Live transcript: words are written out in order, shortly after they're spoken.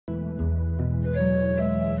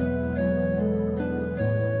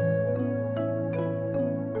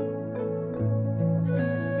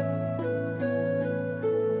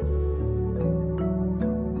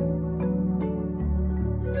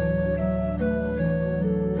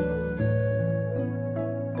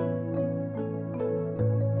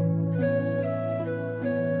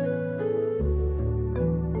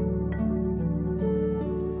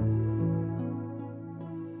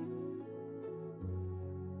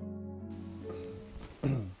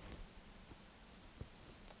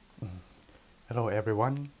Hello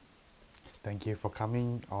everyone, thank you for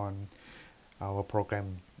coming on our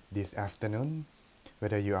program this afternoon.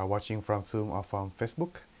 Whether you are watching from Zoom or from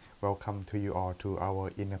Facebook, welcome to you all to our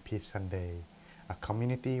Inner Peace Sunday, a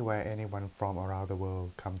community where anyone from around the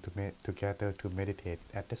world come together to meditate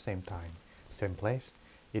at the same time, same place.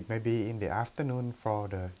 It may be in the afternoon for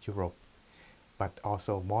the Europe, but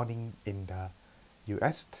also morning in the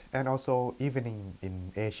US and also evening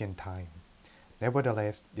in Asian time.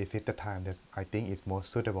 Nevertheless, this is the time that I think is most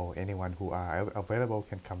suitable. Anyone who are available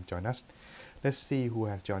can come join us. Let's see who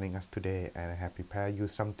has joining us today, and I have prepared you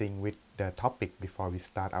something with the topic before we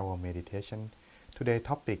start our meditation. Today's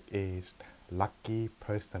topic is lucky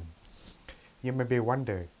person. You may be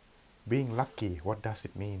wonder, being lucky, what does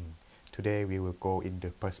it mean? Today we will go into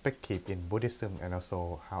perspective in Buddhism and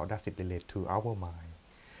also how does it relate to our mind.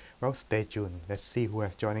 Well, stay tuned. Let's see who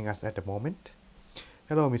is joining us at the moment.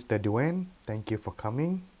 Hello, Mr. Dwayne. Thank you for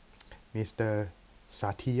coming. Mr.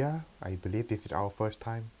 Satya, I believe this is our first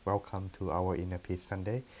time. Welcome to our Inner Peace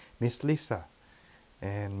Sunday. Miss Lisa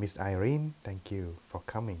and Miss Irene, thank you for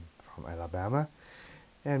coming from Alabama.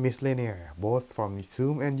 And Miss Lanier, both from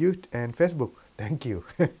Zoom and YouTube and Facebook. Thank you.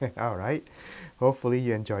 All right. Hopefully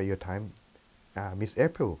you enjoy your time. Miss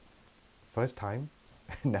April, first time.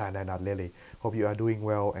 No, not really. Hope you are doing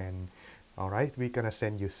well. And all right, we're gonna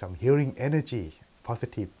send you some healing energy,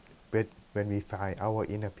 positive, when we find our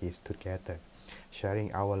inner peace together,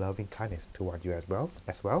 sharing our loving kindness toward you as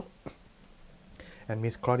well. And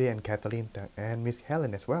Miss Claudia and Kathleen and Miss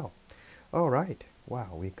Helen as well. All right.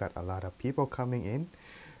 Wow, we got a lot of people coming in.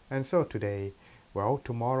 And so today, well,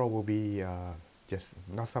 tomorrow will be just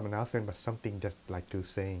not some announcement, but something just like to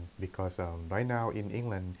saying, because right now in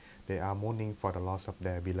England, they are mourning for the loss of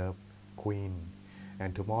their beloved queen.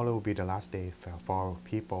 And tomorrow will be the last day for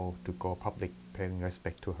people to go public paying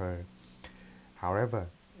respect to her. However,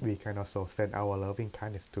 we can also send our loving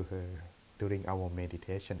kindness to her during our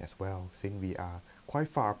meditation as well, since we are quite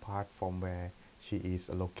far apart from where she is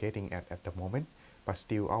locating at the moment. But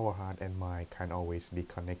still our heart and mind can always be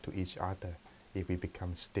connected to each other if we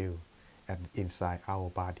become still and inside our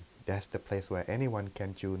body. That's the place where anyone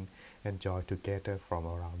can tune and join together from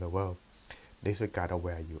around the world, disregard of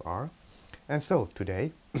where you are. And so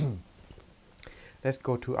today, let's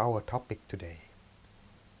go to our topic today.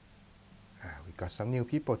 We got some new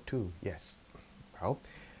people too, yes. Well,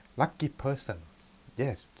 lucky person.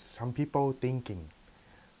 Yes, some people thinking,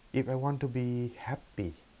 if I want to be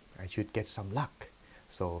happy, I should get some luck.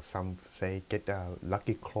 So some say get a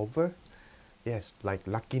lucky clover. Yes, like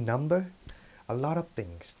lucky number. A lot of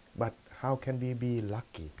things. But how can we be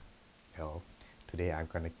lucky? Well, today I'm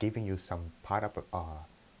gonna giving you some part of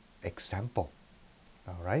example.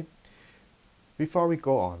 All right. Before we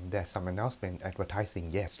go on, there's some announcement, advertising.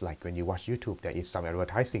 Yes, like when you watch YouTube, there is some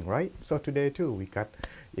advertising, right? So today too, we got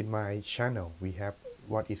in my channel, we have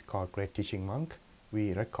what is called Great Teaching Monk.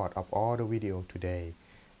 We record up all the video today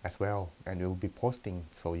as well, and we will be posting,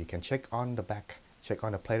 so you can check on the back, check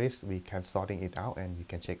on the playlist. We can sorting it out, and you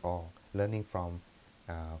can check all learning from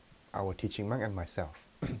our teaching monk and myself.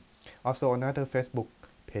 Also, another Facebook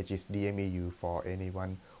page is DMEU for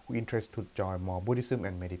anyone who interested to join more Buddhism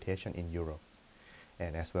and meditation in Europe.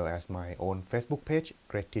 And as well as my own Facebook page,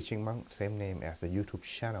 Great Teaching Monk, same name as the YouTube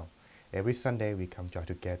channel. Every Sunday we come join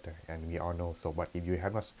together, and we all know. So, but if you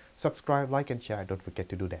have not subscribed, like, and share, don't forget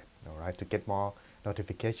to do that. All right, to get more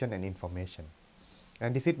notification and information.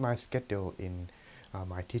 And this is my schedule in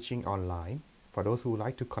my teaching online. For those who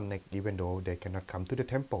like to connect, even though they cannot come to the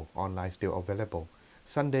temple, online still available.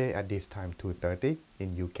 Sunday at this time 2:30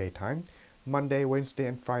 in UK time. Monday, Wednesday,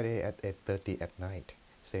 and Friday at 8:30 at night.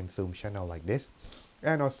 Same Zoom channel like this.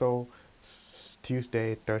 And also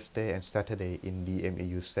Tuesday, Thursday, and Saturday in the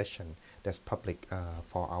MEU session that's public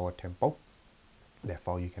for our temple.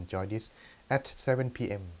 Therefore, you can join this at 7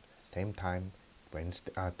 p.m. same time,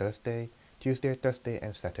 Wednesday, Thursday, Tuesday, Thursday,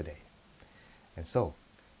 and Saturday. And so,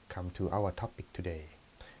 come to our topic today.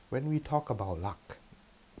 When we talk about luck,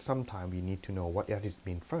 sometimes we need to know what it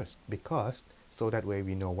means first, because so that way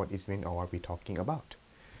we know what it means or what we're talking about.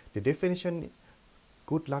 The definition,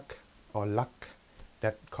 good luck or luck,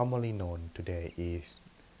 that commonly known today is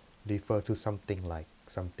refer to something like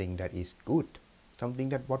something that is good, something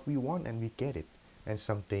that what we want and we get it, and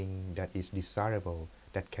something that is desirable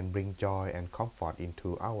that can bring joy and comfort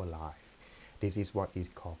into our life. This is what is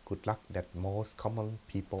called good luck that most common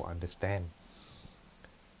people understand.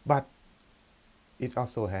 But it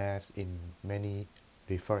also has in many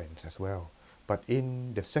reference as well. But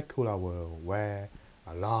in the secular world, where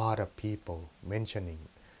a lot of people mentioning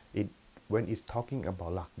it, when it's talking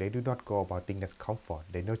about luck, they do not go about things that's comfort.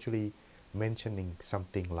 They naturally mentioning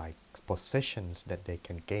something like possessions that they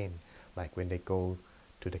can gain, like when they go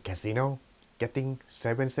to the casino, getting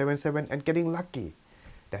 777 and getting lucky.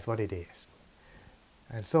 That's what it is.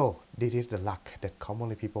 And so this is the luck that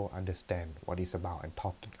commonly people understand what it's about and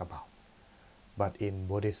talking about. But in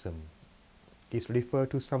Buddhism, it refers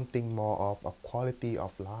to something more of a quality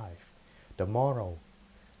of life, the moral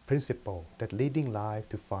principle that leading life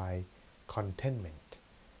to find contentment,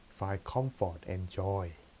 find comfort and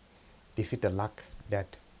joy. This is the luck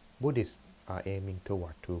that Buddhists are aiming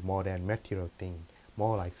toward, to more than material thing,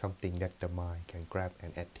 more like something that the mind can grab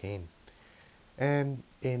and attain. And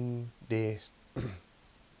in this,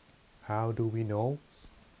 how do we know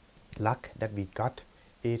luck that we got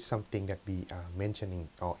is something that we are mentioning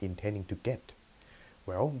or intending to get?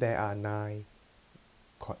 Well, there are 9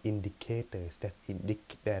 indicators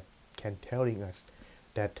that can telling us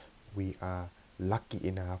that we are lucky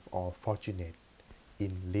enough or fortunate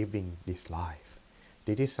in living this life.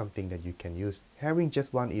 This is something that you can use. Having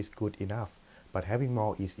just one is good enough, but having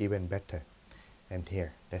more is even better. And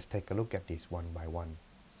here, let's take a look at this one by one.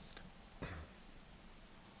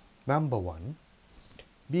 Number 1,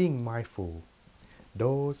 being mindful.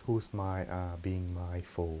 Those whose mind are being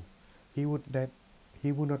mindful, he would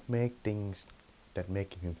not make things that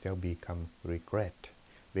make himself become regret,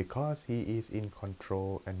 because he is in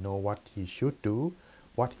control and know what he should do,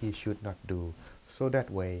 what he should not do. So that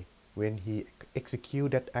way, when he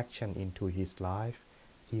execute that action into his life,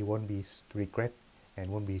 he won't be regret and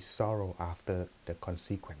won't be sorrow after the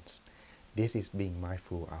consequence. This is being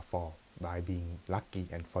mindful for by being lucky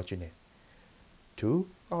and fortunate. 2,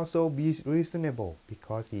 also be reasonable,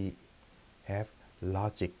 because he have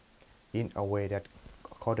logic in a way that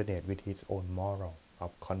coordinate with his own moral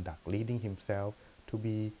of conduct, leading himself to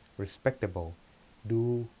be respectable,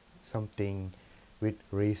 do something with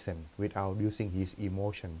reason without using his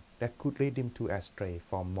emotion that could lead him to astray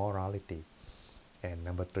from morality. And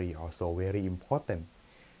number 3, also very important,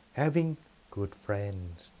 having good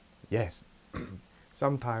friends. Yes,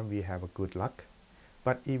 sometimes we have a good luck,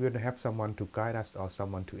 but if we don't have someone to guide us or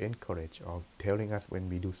someone to encourage or telling us when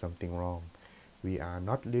we do something wrong, we are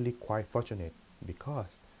not really quite fortunate, because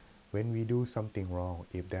when we do something wrong,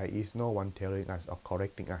 if there is no one telling us or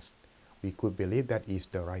correcting us, we could believe that is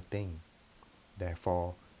the right thing.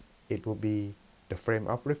 Therefore, it will be the frame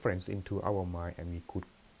of reference into our mind, and we could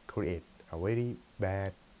create a very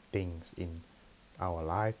bad things in our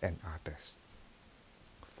life and others.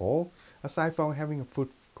 4, aside from having a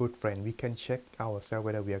good friend, we can check ourselves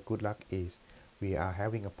whether we are good luck is we are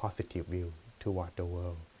having a positive view toward the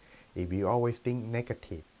world. If we always think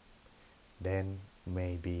negative, then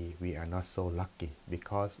maybe we are not so lucky,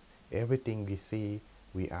 because everything we see,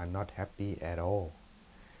 we are not happy at all.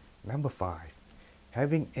 Number 5,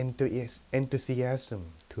 having enthusiasm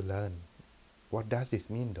to learn. What does this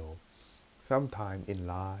mean though? Sometime in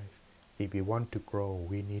life, if we want to grow,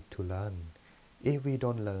 we need to learn. If we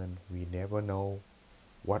don't learn, we never know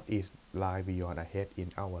what is lie beyond ahead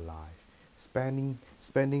in our life.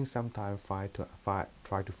 Spending some time try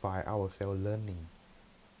to find ourselves learning.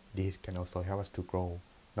 This can also help us to grow,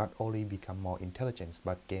 not only become more intelligent,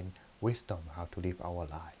 but gain wisdom how to live our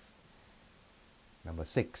life. Number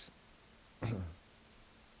 6,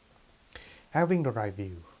 having the right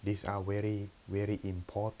view. These are very, very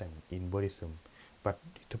important in Buddhism. But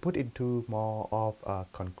to put into more of a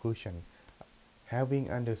conclusion, having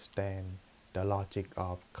understand the logic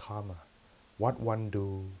of karma, what one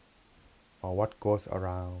do or what goes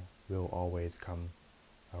around will always come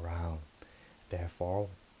around. Therefore,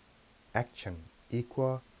 action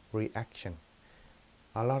equal reaction.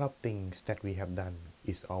 A lot of things that we have done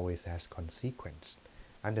is always has consequence.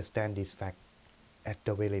 Understand this fact, at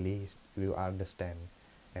the very least, will understand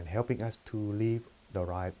and helping us to live the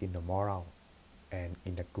right in the moral and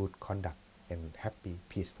in the good conduct and happy,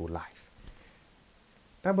 peaceful life.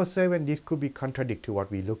 Number 7, this could be contradict to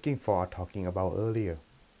what we're looking for or talking about earlier.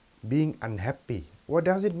 Being unhappy. What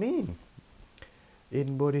does it mean?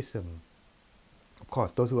 In Buddhism, of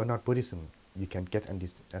course, those who are not Buddhism, you can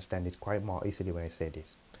understand it quite more easily when I say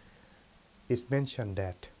this. It's mentioned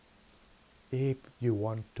that if you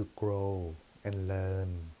want to grow and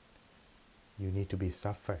learn, you need to be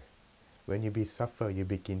suffer. When you be suffer, you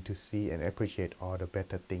begin to see and appreciate all the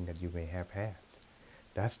better things that you may have had.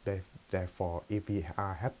 Therefore, if we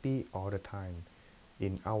are happy all the time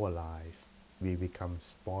in our life, we become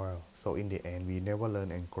spoiled. So in the end, we never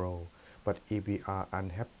learn and grow. But if we are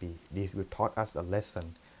unhappy, this will taught us a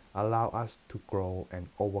lesson, allow us to grow and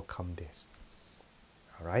overcome this.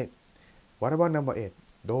 Alright? What about number 8?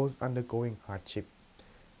 Those undergoing hardship.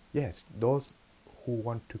 Yes, those who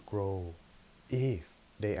want to grow. If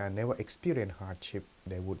they are never experience hardship,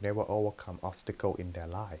 they would never overcome obstacle in their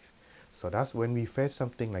life. So that's when we face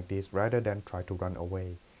something like this, rather than try to run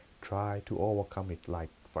away, try to overcome it. Like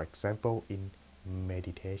for example in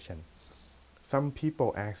meditation, some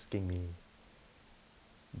people asking me,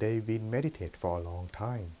 they've been meditate for a long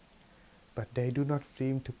time, but they do not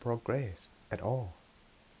seem to progress at all.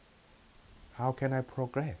 How can I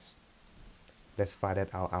progress? Let's find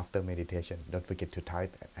that out after meditation. Don't forget to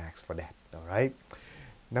type and ask for that. Alright.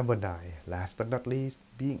 Number 9, last but not least,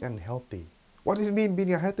 being unhealthy. What does it mean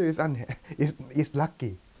being unhealthy is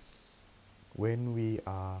lucky? When we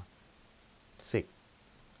are sick,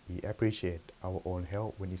 we appreciate our own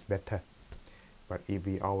health when it's better. But if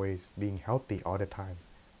we always being healthy all the time,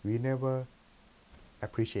 we never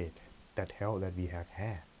appreciate that health that we have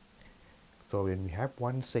had. So when we have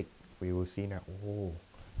one sick, we will see that, oh,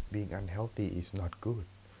 being unhealthy is not good.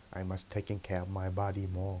 I must taking care of my body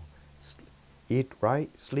more. Eat right,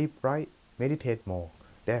 sleep right, meditate more.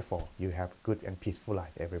 Therefore, you have good and peaceful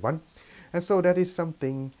life, everyone. And so that is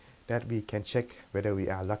something that we can check whether we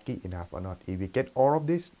are lucky enough or not. If we get all of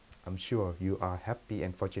this, I'm sure you are happy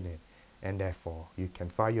and fortunate. And therefore, you can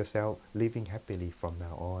find yourself living happily from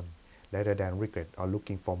now on, rather than regret or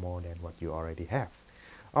looking for more than what you already have.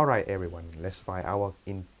 Alright everyone, let's find our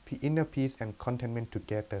inner peace and contentment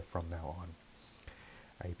together from now on.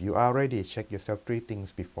 If you are ready, check yourself 3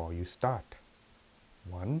 things before you start.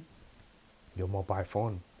 1. Your mobile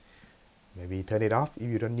phone. Maybe turn it off if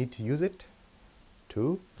you don't need to use it.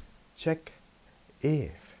 2. Check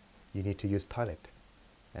if you need to use toilet.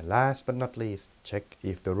 And last but not least, check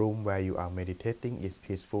if the room where you are meditating is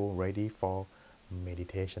peaceful, ready for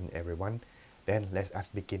meditation, everyone. Then let us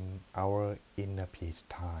begin our inner peace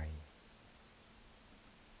time.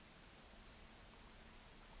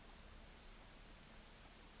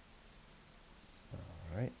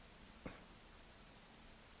 Alright.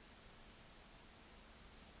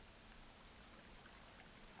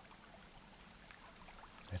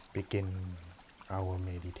 Let's begin our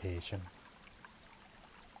meditation.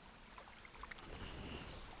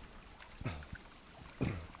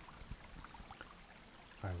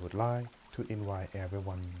 I would like to invite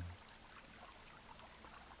everyone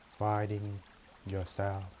finding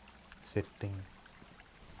yourself sitting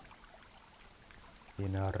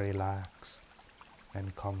in a relaxed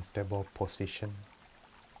and comfortable position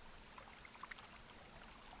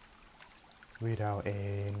without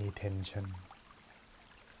any tension.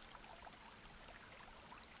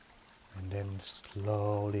 And then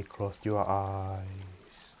slowly close your eyes,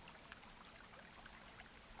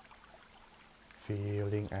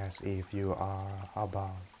 feeling as if you are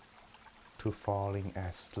about to falling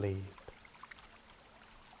asleep,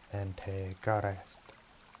 and take a rest.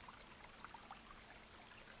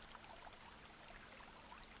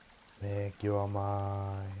 Make your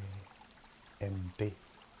mind empty,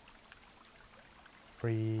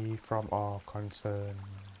 free from all concern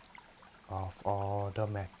of all the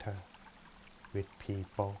matter with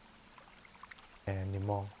people,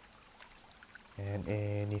 animal, and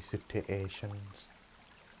any situations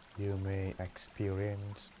you may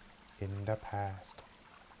experience in the past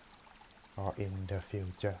or in the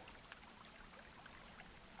future.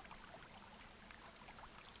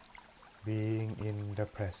 Being in the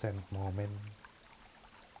present moment,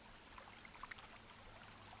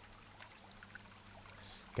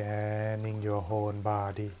 scanning your whole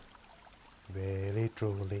body very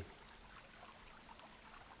truly.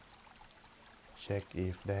 Check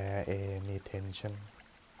if there any tension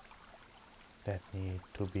that need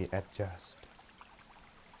to be adjusted,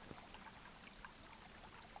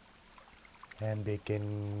 and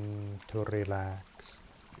begin to relax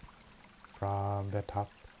from the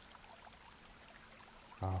top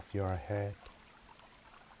of your head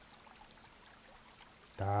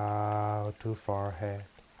down to forehead,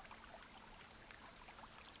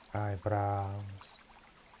 eyebrows,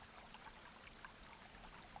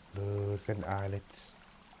 loosen eyelids,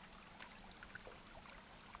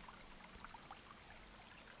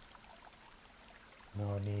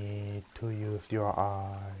 no need to use your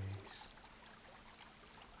eyes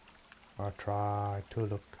or try to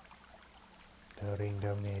look during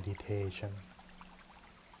the meditation.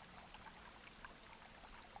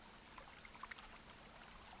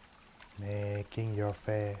 Making your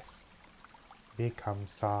face become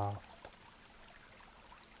soft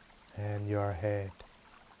and your head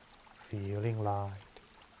feeling light.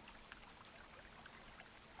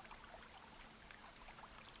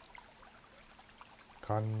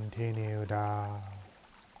 Continue down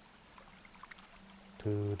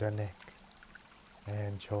to the neck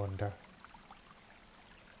and shoulder,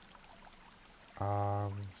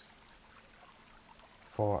 arms,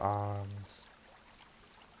 forearms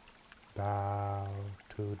down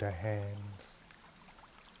to the hands,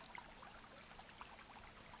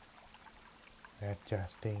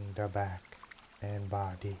 adjusting the back and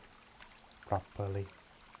body properly,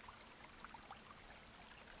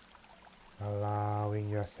 allowing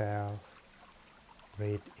yourself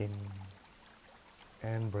breathe in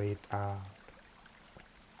and breathe out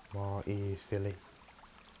more easily.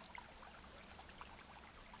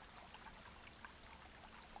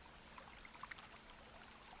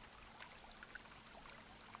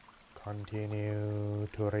 Continue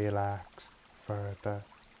to relax further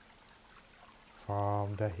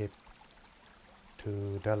from the hip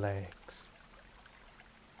to the legs,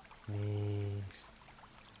 knees,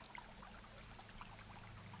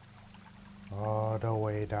 all the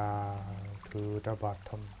way down to the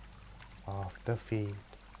bottom of the feet.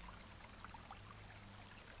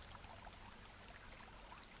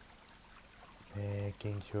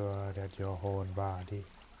 Making sure that your whole body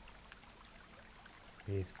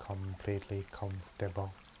is completely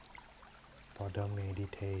comfortable for the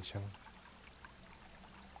meditation.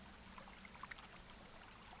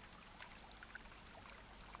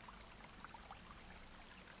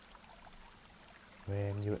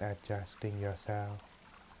 When you adjusting yourself,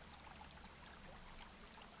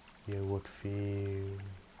 you would feel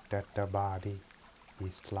that the body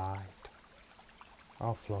is light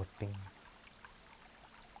or floating.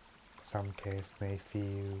 Some case may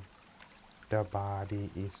feel the body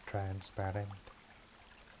is transparent,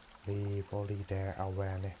 leave only their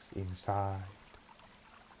awareness inside.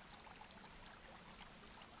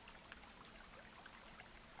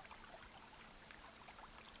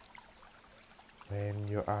 When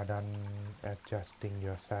you are done adjusting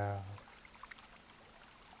yourself,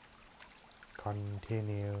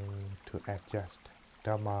 continue to adjust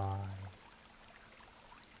the mind.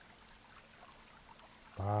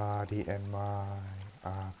 Body and mind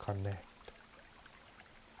are connected.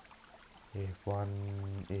 If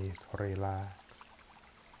one is relaxed,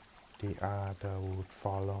 the other would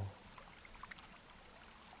follow.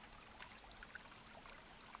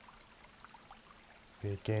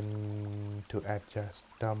 Begin to adjust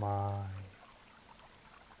the mind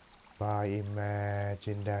by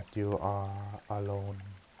imagine that you are alone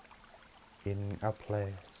in a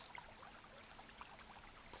place,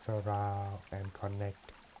 surrounded and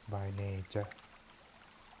connected by nature,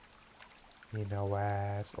 in a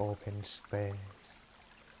vast open space.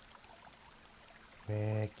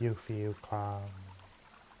 Make you feel calm,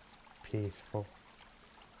 peaceful,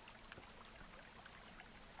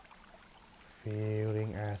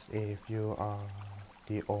 feeling as if you are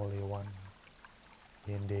the only one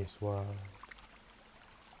in this world.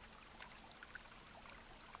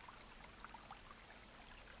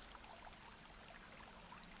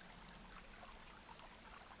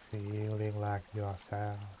 Feeling like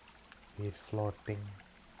yourself is floating.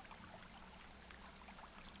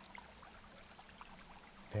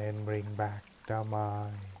 Then bring back the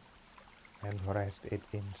mind and rest it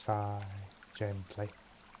inside gently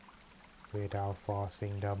without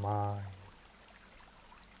forcing the mind.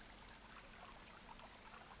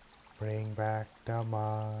 Bring back the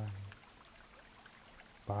mind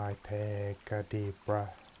by take a deep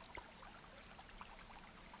breath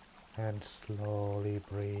and slowly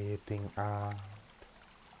breathing out.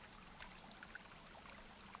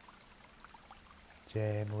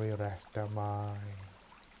 Gently rest the mind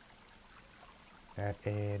at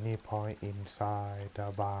any point inside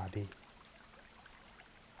the body.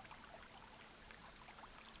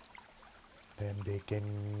 Then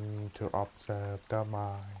begin to observe the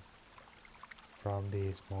mind from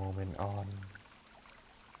this moment on.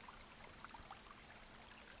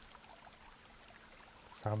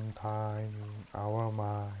 Sometimes our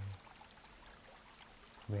mind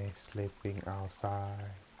may slipping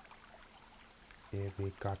outside if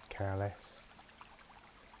we got careless,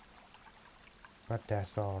 but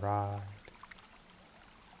that's alright.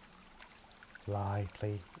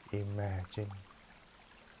 Lightly imagine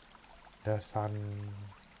the sun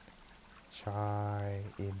shine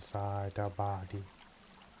inside the body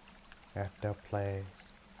at the place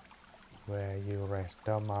where you rest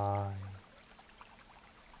the mind.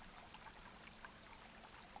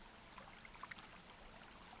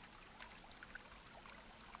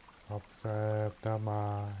 Observe the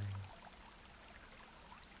mind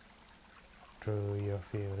through your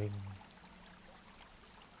feeling.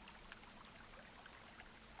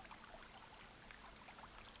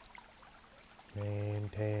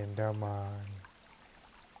 Maintain the mind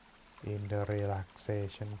in the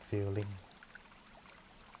relaxation feeling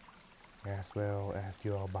as well as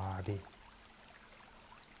your body.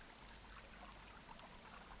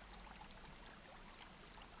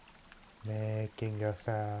 making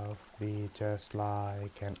yourself be just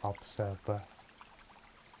like an observer.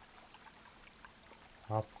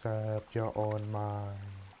 Observe your own mind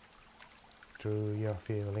through your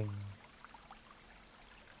feeling.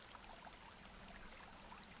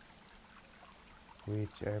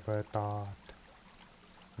 Whichever thought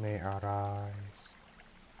may arise,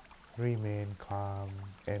 remain calm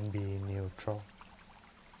and be neutral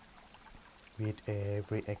with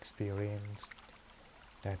every experience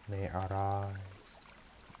that may arise.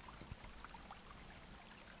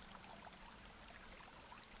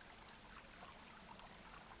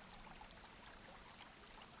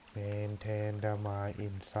 Maintain the mind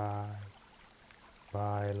inside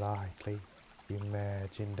by lightly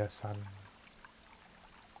imagine the sun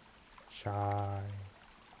shine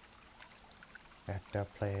at the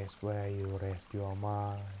place where you rest your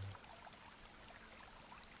mind,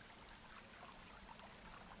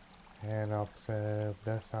 and observe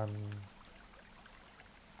the sun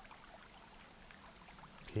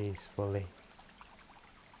peacefully.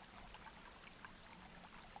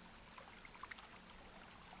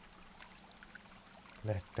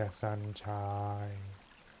 Let the sun shine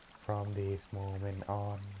from this moment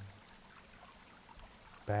on,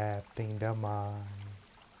 bathing the mind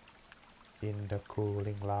in the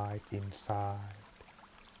cooling light inside.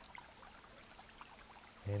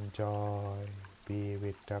 Enjoy, be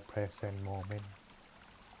with the present moment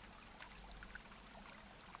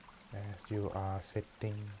as you are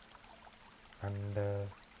sitting under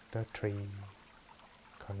the tree,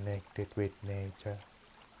 connected with nature.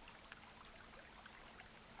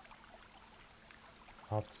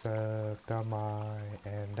 Observe the mind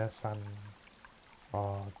and the sun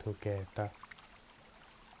all together.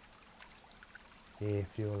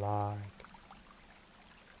 If you like,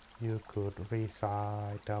 you could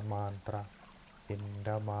recite the mantra in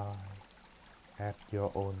the mind at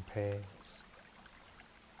your own pace.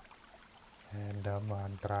 And the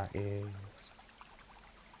mantra is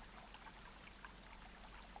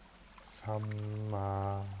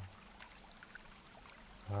Samma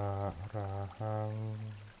Arahang.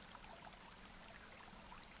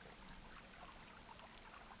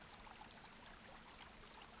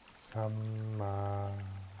 Samma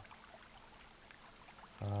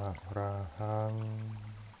Arahang.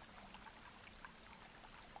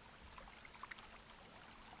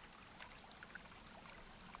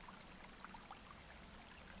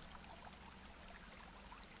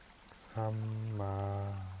 Samma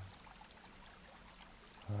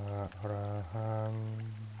Arahang.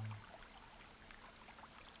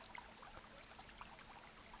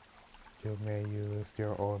 You may use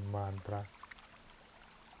your own mantra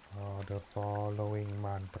or the following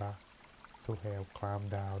mantra to help calm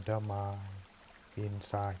down the mind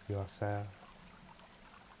inside yourself.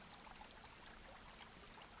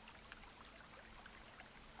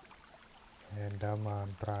 And the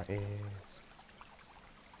mantra is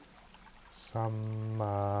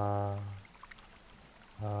Samma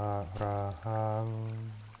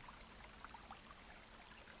Arahang.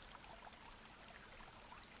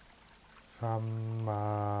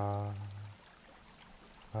 Samma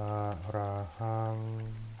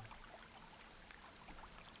Arahang.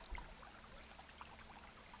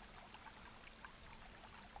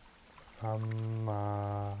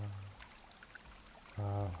 Samma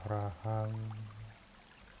Arahang.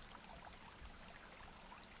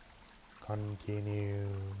 Continue,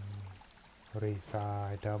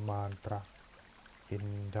 recite the mantra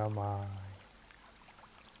in the mind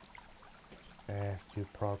as you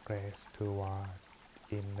progress toward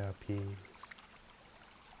inner peace.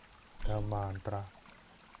 The mantra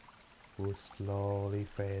would slowly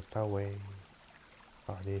fade away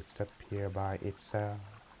or disappear by itself.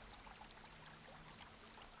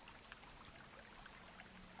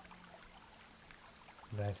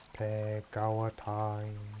 Let's take our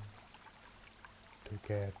time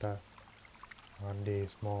together on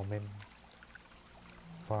this moment,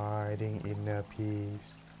 finding inner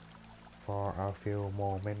peace for a few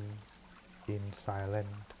moments in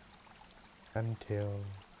silence until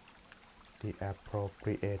the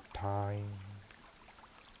appropriate time.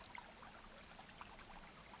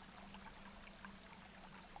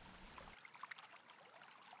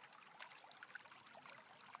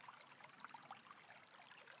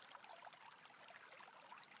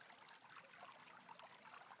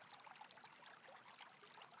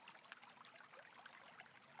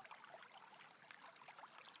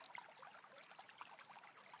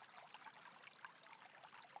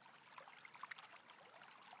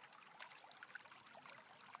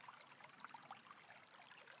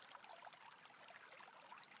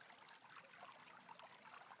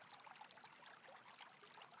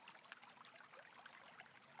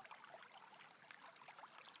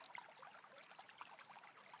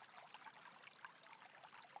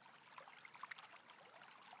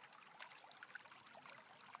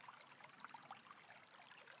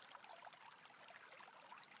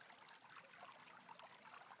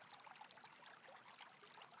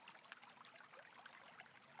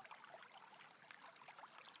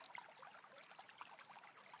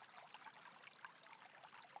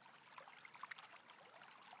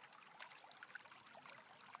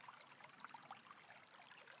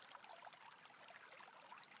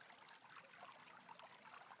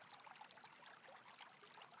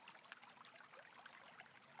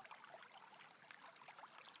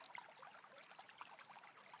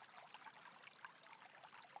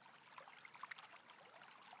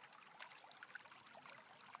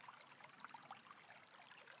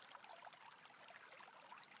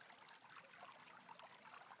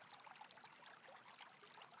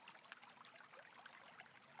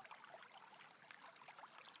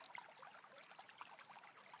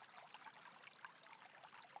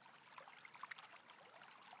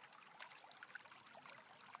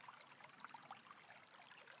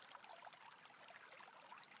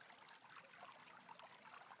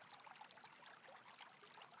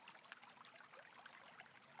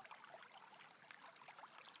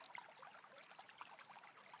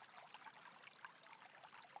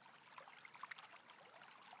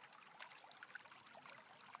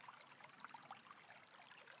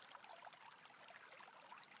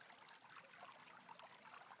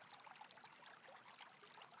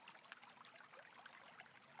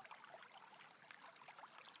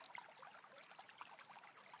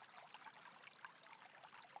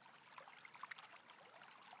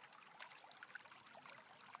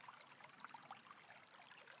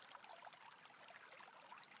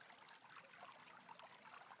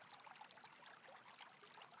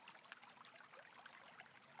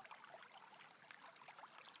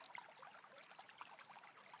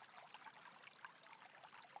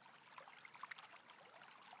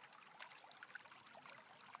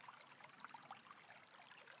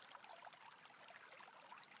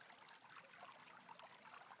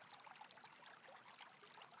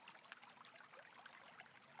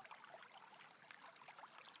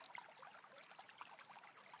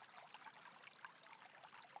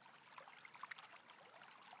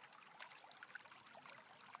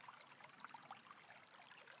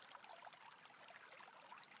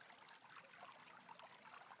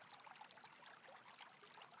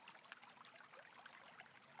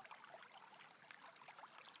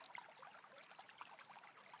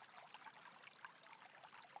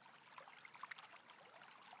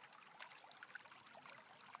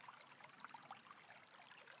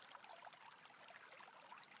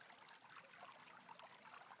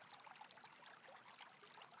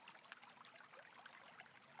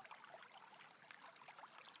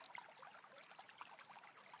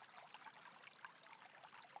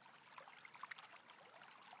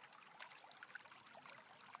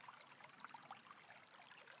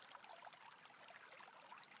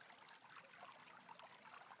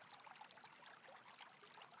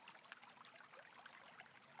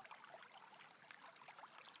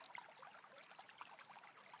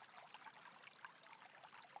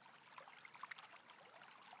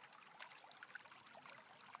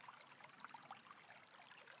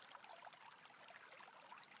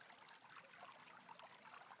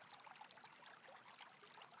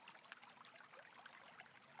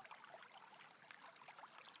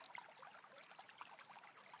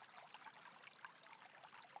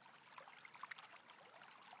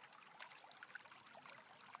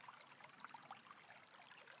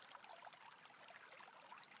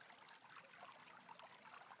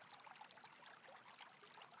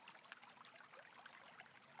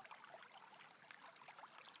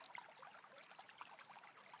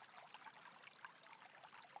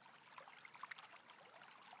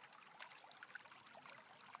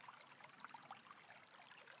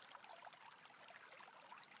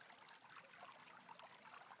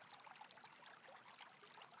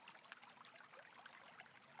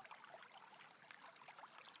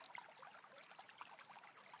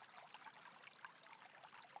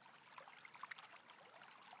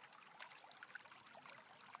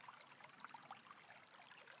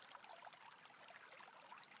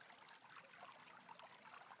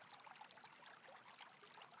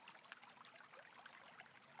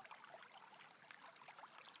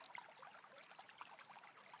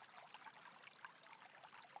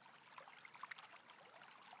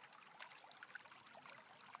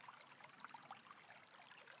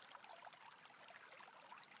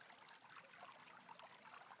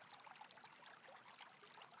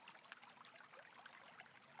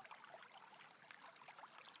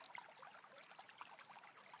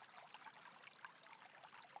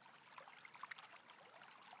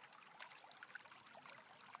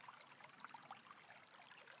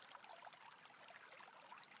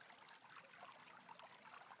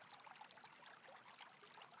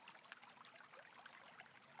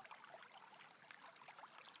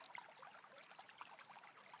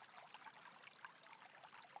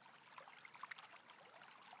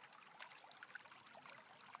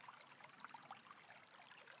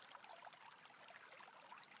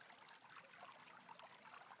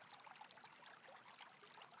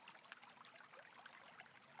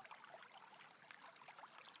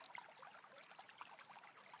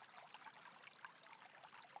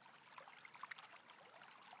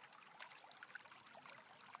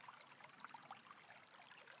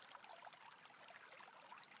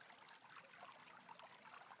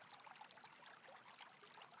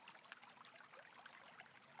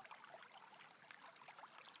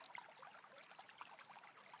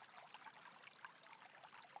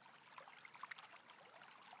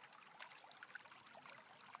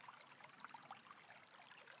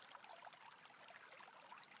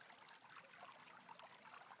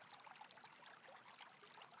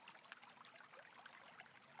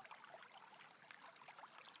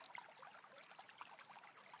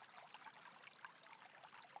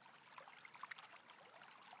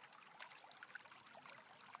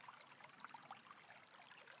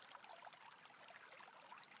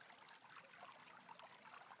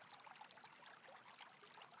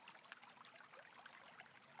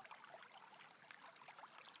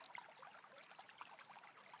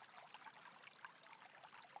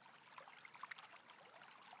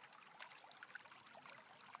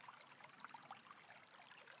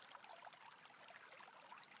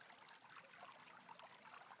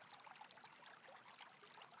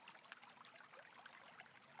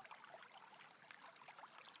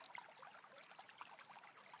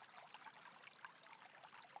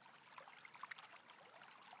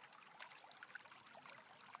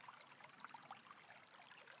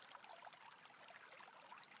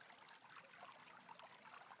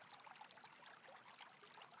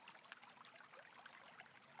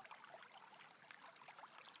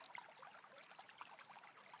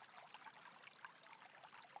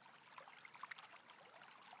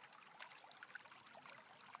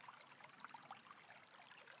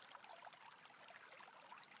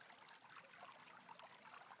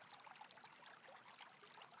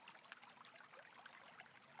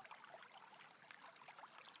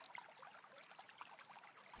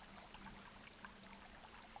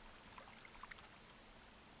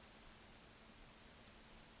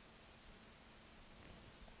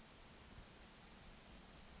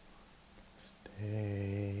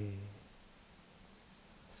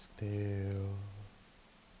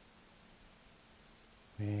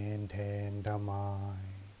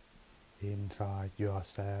 inside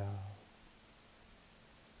yourself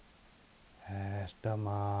as the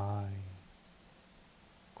mind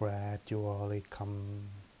gradually comes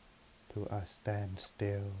to a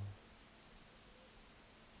standstill.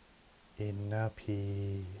 Inner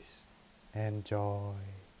peace and joy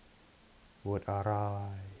would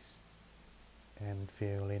arise and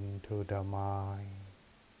fill into the mind.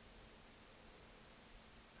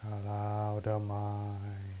 Allow the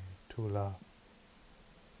mind to love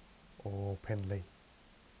openly,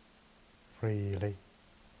 freely,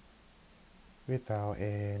 without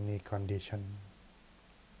any condition.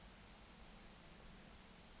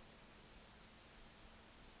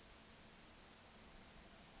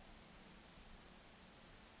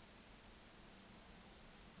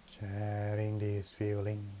 Sharing this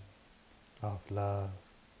feeling of love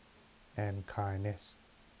and kindness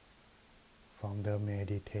from the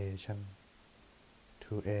meditation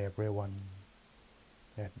to everyone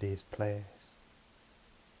at this place,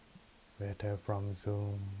 whether from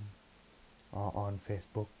Zoom or on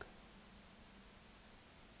Facebook.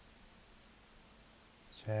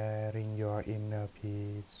 Sharing your inner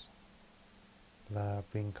peace,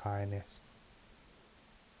 loving kindness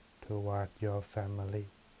toward your family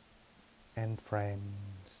and friends.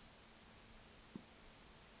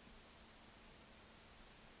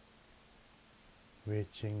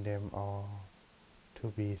 Wishing them all to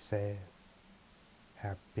be safe,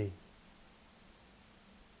 happy,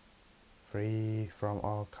 free from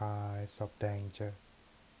all kinds of danger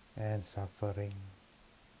and suffering.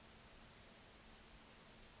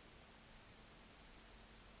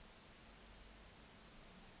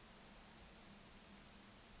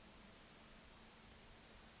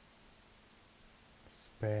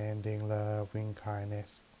 Spending loving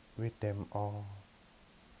kindness with them all,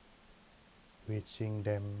 wishing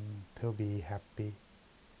them to be happy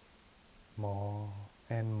more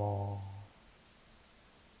and more.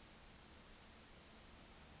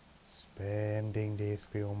 Spending these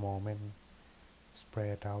few moments,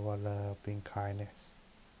 spread our loving kindness.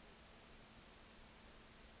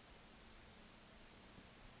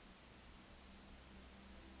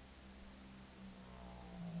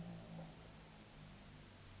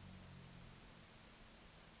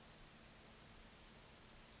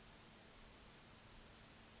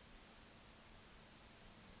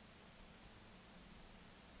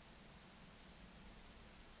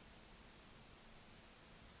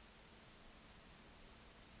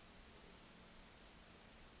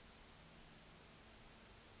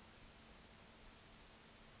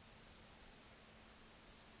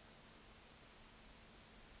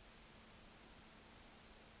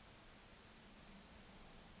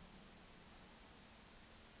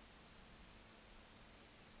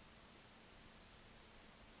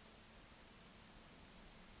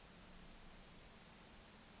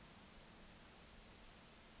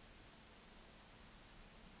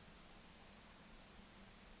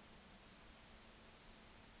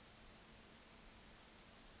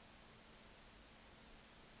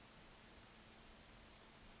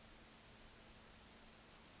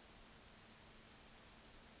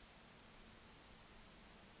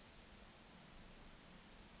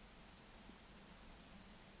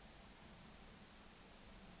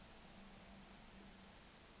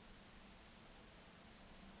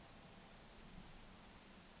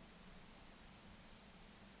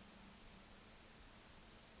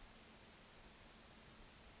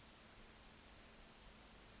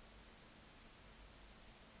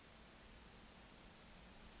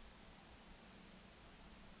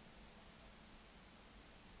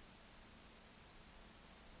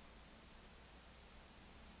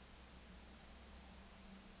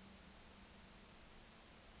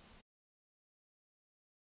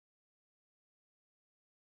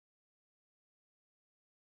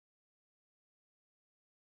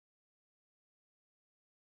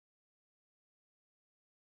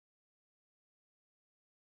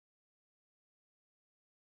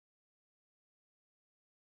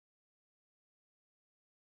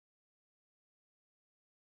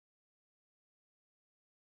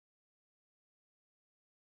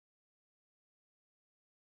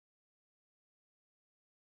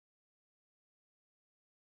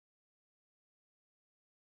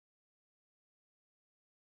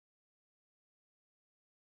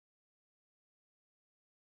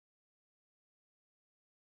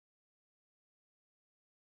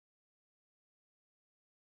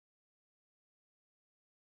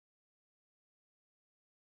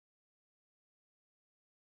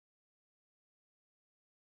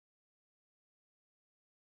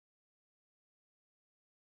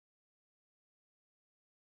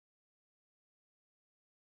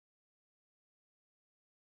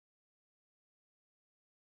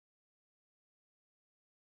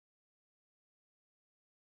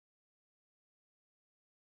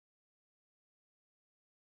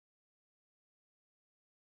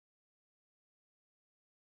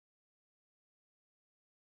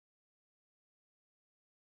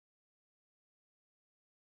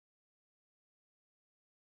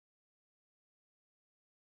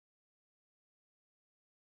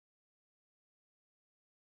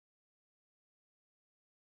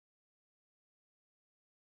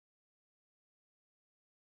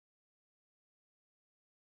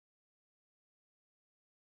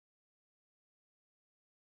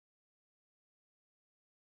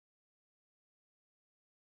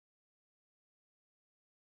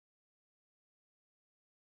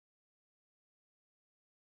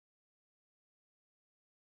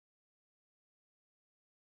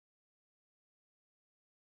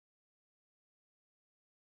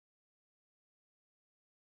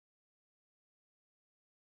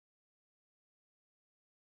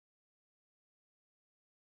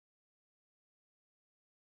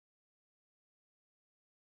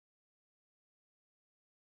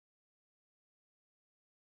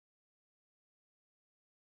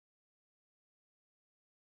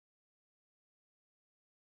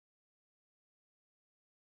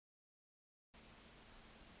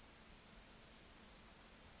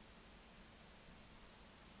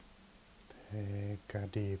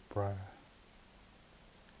 deep breath,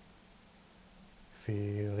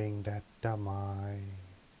 feeling that the mind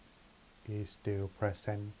is still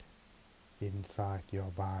present inside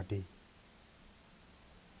your body,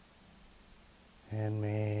 and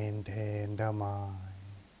maintain the mind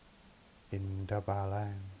in the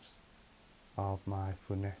balance of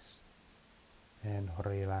mindfulness and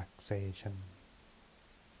relaxation.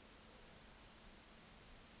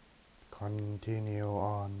 Continue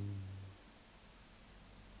on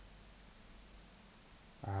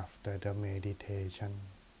after the meditation.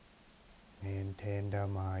 Maintain the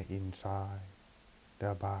mind inside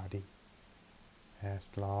the body as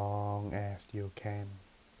long as you can,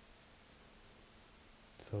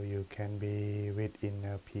 so you can be with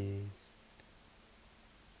inner peace,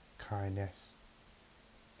 kindness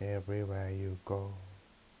everywhere you go.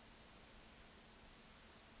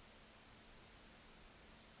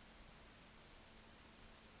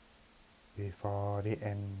 Before the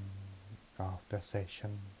end of the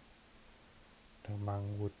session, the monk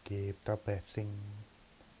would give the blessing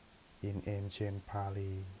in ancient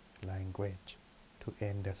Pali language to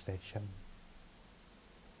end the session.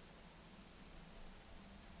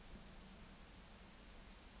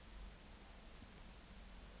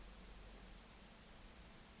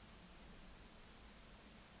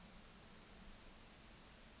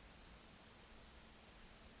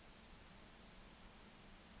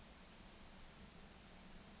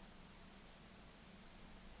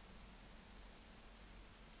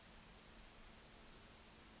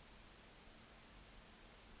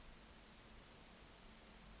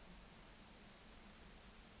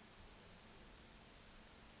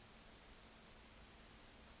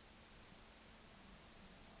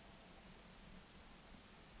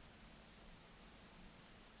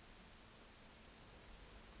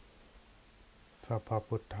 Sappha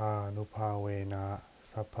Putthanubbhavena,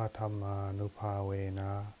 Sappha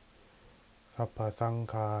Dhammanubbhavena, Sappha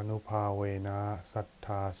Sanghanubbhavena,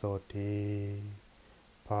 Sattha Soti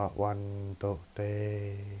Bhavantu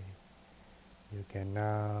Te. You can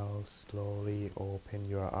now slowly open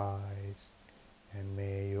your eyes, and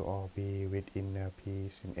may you all be with inner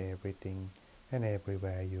peace in everything and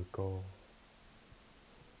everywhere you go.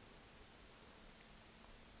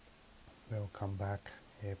 Welcome back,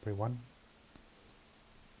 everyone.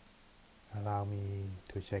 Allow me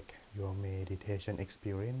to check your meditation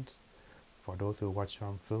experience. For those who watch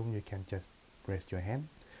from Zoom, you can just raise your hand.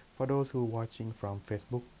 For those who are watching from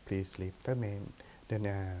Facebook, please leave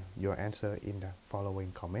your answer in the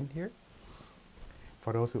following comment here.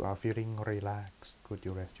 For those who are feeling relaxed, could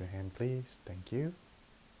you raise your hand, please? Thank you.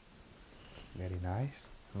 Very nice.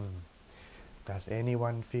 Does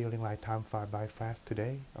anyone feeling like time fly by fast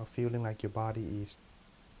today, or feeling like your body is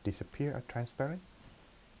disappear or transparent?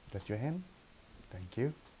 Raise your hand. Thank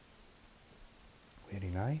you.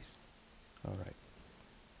 Very nice. All right.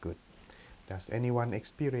 Good. Does anyone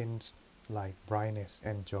experience like brightness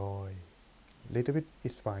and joy? Little bit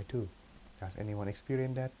is fine too. Does anyone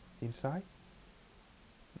experience that inside?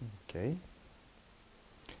 Okay.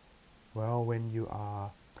 Well, when you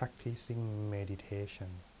are practicing meditation,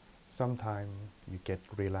 sometimes you get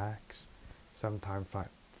relaxed. Sometimes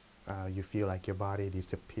you feel like your body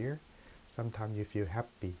disappear. Sometimes you feel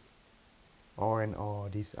happy. All in all,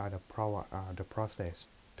 these are the process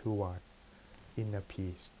toward inner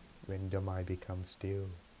peace when the mind becomes still.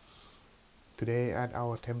 Today at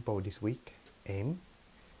our temple this week,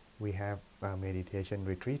 we have a meditation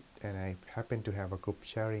retreat, and I happen to have a group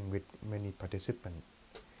sharing with many participants,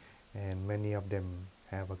 and many of them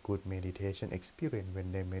have a good meditation experience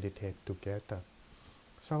when they meditate together.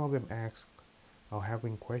 Some of them ask or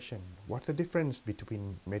having question, what's the difference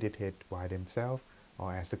between meditate by themselves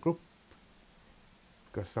or as a group?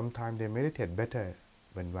 Because sometimes they meditate better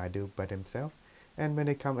when they do by themselves, and when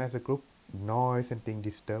they come as a group, noise and things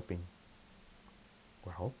disturbing.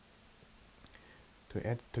 Well,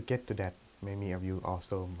 to get to that, many of you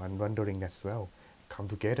also wondering as well, come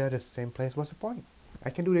together at the same place, what's the point? I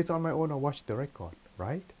can do this on my own or watch the record,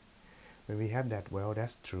 right? When we have that, well,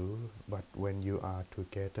 that's true, but when you are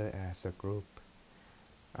together as a group,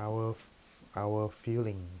 our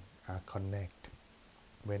feeling connect.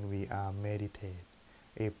 When we are meditate,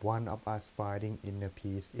 if one of us finding inner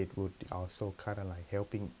peace, it would also kind of like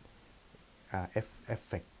helping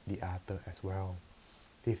affect the other as well.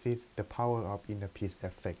 This is the power of inner peace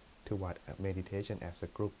effect toward meditation as a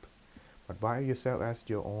group. But by yourself as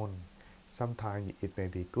your own, sometimes it may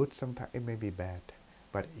be good, sometimes it may be bad.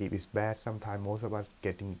 But if it's bad, sometimes most of us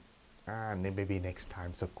getting, maybe next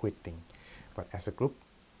time, so quitting. But as a group,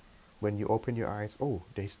 when you open your eyes, oh,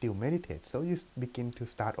 they still meditate. So you begin to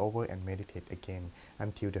start over and meditate again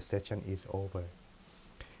until the session is over.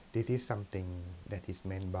 This is something that is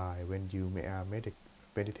meant by when you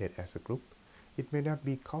meditate as a group. It may not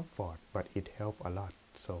be comfort, but it helps a lot.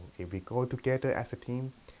 So if we go together as a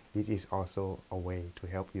team, this is also a way to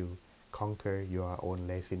help you conquer your own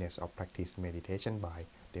laziness or practice meditation by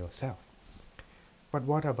yourself. But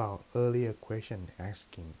what about earlier question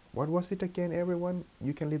asking? What was it again, everyone?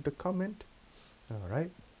 You can leave the comment. All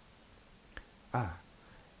right.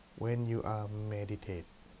 When you are meditate,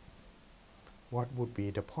 what would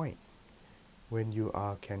be the point? When you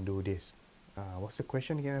are can do this. What's the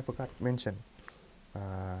question again? I forgot to mention.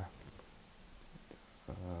 Uh,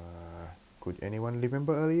 could anyone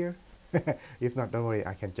remember earlier? If not, don't worry,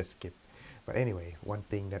 I can just skip. But anyway, one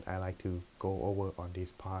thing that I like to go over on this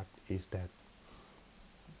part is that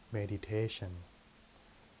meditation,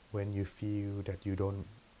 when you feel that you don't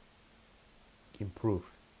improve,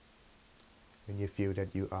 when you feel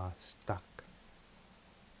that you are stuck,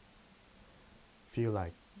 feel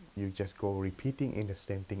like you just go repeating in the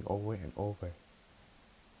same thing over and over,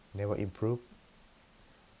 never improve.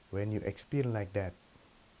 When you experience like that,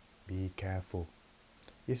 be careful.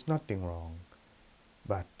 It's nothing wrong,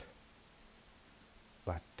 but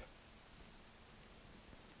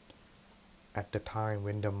at the time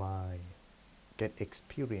when the mind get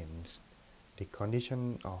experienced, the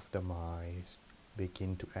condition of the mind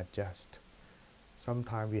begin to adjust.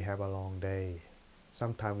 Sometimes we have a long day.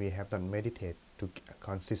 Sometimes we have not meditate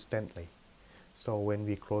consistently. So when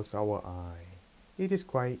we close our eye, it is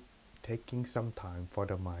quite taking some time for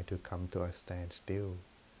the mind to come to a standstill.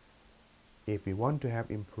 If we want to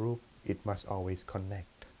have improved, it must always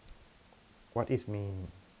connect. What it means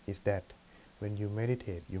is that when you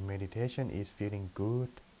meditate, your meditation is feeling good.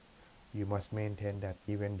 You must maintain that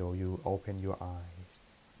even though you open your eyes.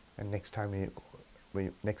 And next time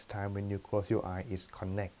when you close your eye, it's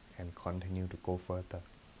connect and continue to go further.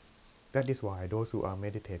 That is why those who are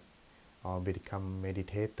meditate or become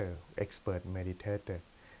meditator, expert meditator,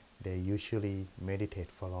 they usually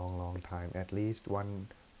meditate for a long time, at least 1,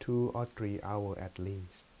 2 or 3 hours at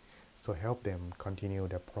least. So help them continue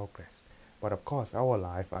their progress. But of course, our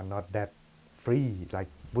life are not that free like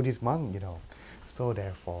Buddhist monk, So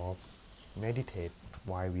therefore, meditate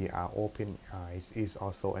while we are open eyes is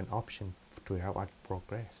also an option to help us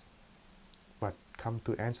progress. But come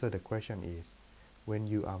to answer the question is, when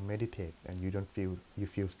you are meditate and you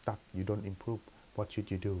feel stuck, you don't improve, what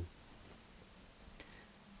should you do?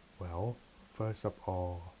 Well, first of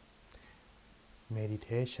all,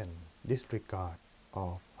 meditation disregard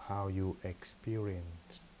of how you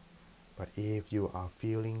experience. But if you are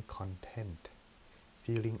feeling content,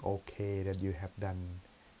 feeling okay that you have done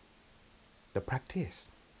the practice,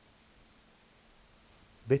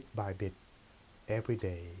 bit by bit, every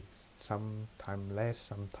day, sometime less,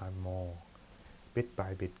 sometime more, bit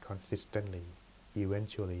by bit consistently,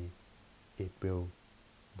 eventually it will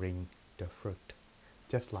bring the fruit.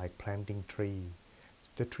 Just like planting tree.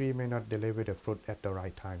 The tree may not deliver the fruit at the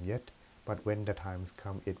right time yet, but when the times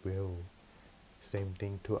come, it will. Same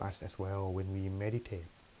thing to us as well when we meditate.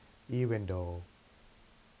 Even though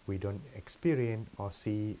we don't experience or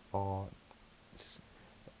see or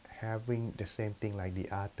having the same thing like the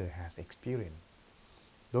other has experienced.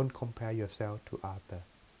 Don't compare yourself to other.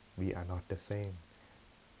 We are not the same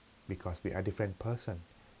because we are different person.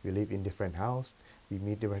 We live in different house. We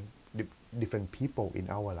meet different people in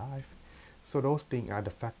our life. So those things are the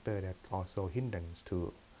factor that also hindrance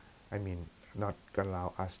to, not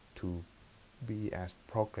allow us to be as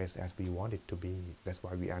progress as we want it to be. That's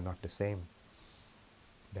why we are not the same.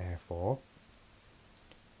 Therefore,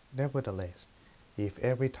 nevertheless, if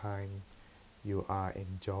every time you are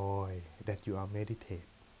enjoy that you are meditate,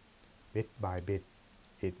 bit by bit,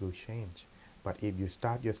 it will change. But if you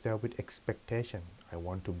start yourself with expectation, I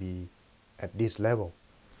want to be at this level,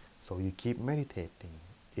 so you keep meditating,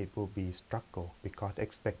 it will be struggle because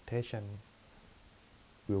expectation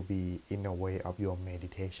will be in a way of your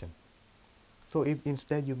meditation. So if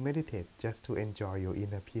instead you meditate just to enjoy your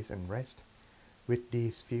inner peace and rest, with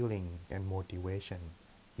this feeling and motivation,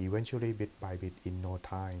 eventually bit by bit in no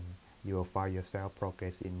time, you will find yourself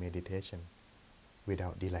progress in meditation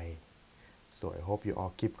without delay. So I hope you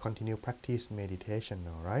all continue practice meditation,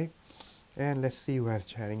 alright? And let's see who has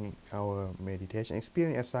sharing our meditation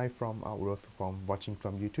experience aside from our from watching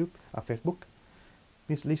from YouTube or Facebook.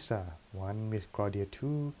 Miss Lisa, 1, Miss Claudia,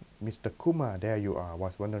 2, Mr. Kuma, there you are,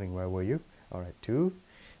 was wondering where were you? Alright, 2,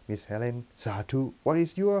 Miss Helen, Satu, what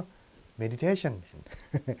is your meditation?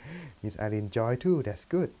 Miss Irene, Joy, 2, that's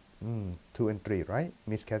good. 2 and 3, right?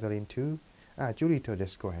 Miss Catherine, 2. Julie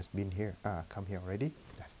Todesco has been here. Come here already.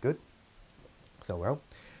 That's good. So well,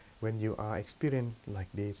 when you are experiencing like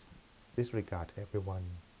this, disregard everyone.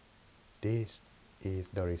 This is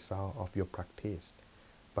the result of your practice.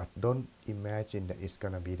 But don't imagine that it's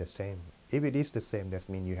gonna be the same. If it is the same, that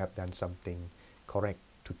means you have done something correct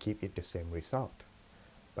to keep it the same result.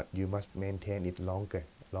 But you must maintain it longer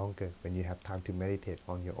when you have time to meditate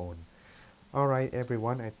on your own. Alright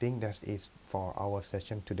everyone, I think that is for our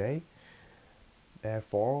session today.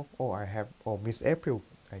 Therefore, Miss April,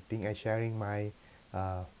 I think I'm sharing my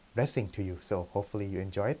blessing to you. So hopefully you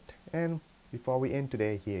enjoy it. And before we end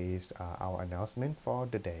today, here is our announcement for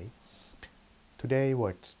the day. Today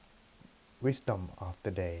words, wisdom of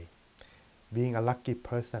the day. Being a lucky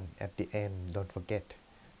person at the end, don't forget,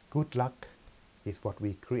 good luck is what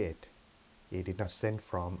we create. It is not sent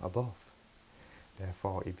from above.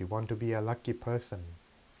 Therefore, if you want to be a lucky person,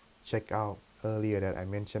 check out earlier that I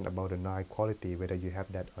mentioned about the 9 quality, whether you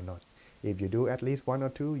have that or not. If you do at least 1 or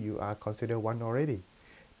 2, you are considered one already.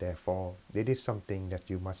 Therefore, it is something that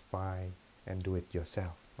you must find and do it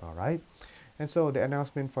yourself. Alright? And so the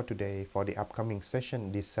announcement for today, for the upcoming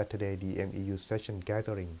session this Saturday, the MEU session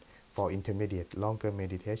gathering for intermediate, longer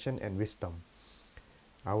meditation and wisdom.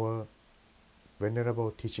 Our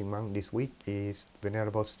Venerable Teaching Monk this week is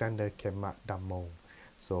Venerable Standard Khema Dhammo.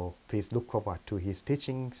 So please look forward to his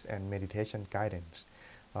teachings and meditation guidance.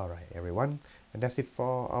 Alright everyone, and that's it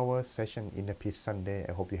for our session in the Peace Sunday.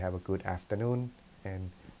 I hope you have a good afternoon, and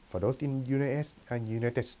for those in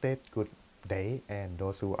United States, good day, and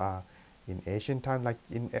those who are in Asian time like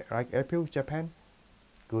April, Japan,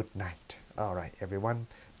 good night. Alright everyone,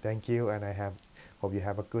 thank you, and hope you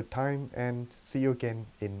have a good time, and see you again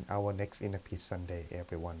in our next Inner Peace Sunday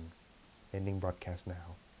everyone. Ending broadcast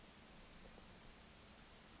now.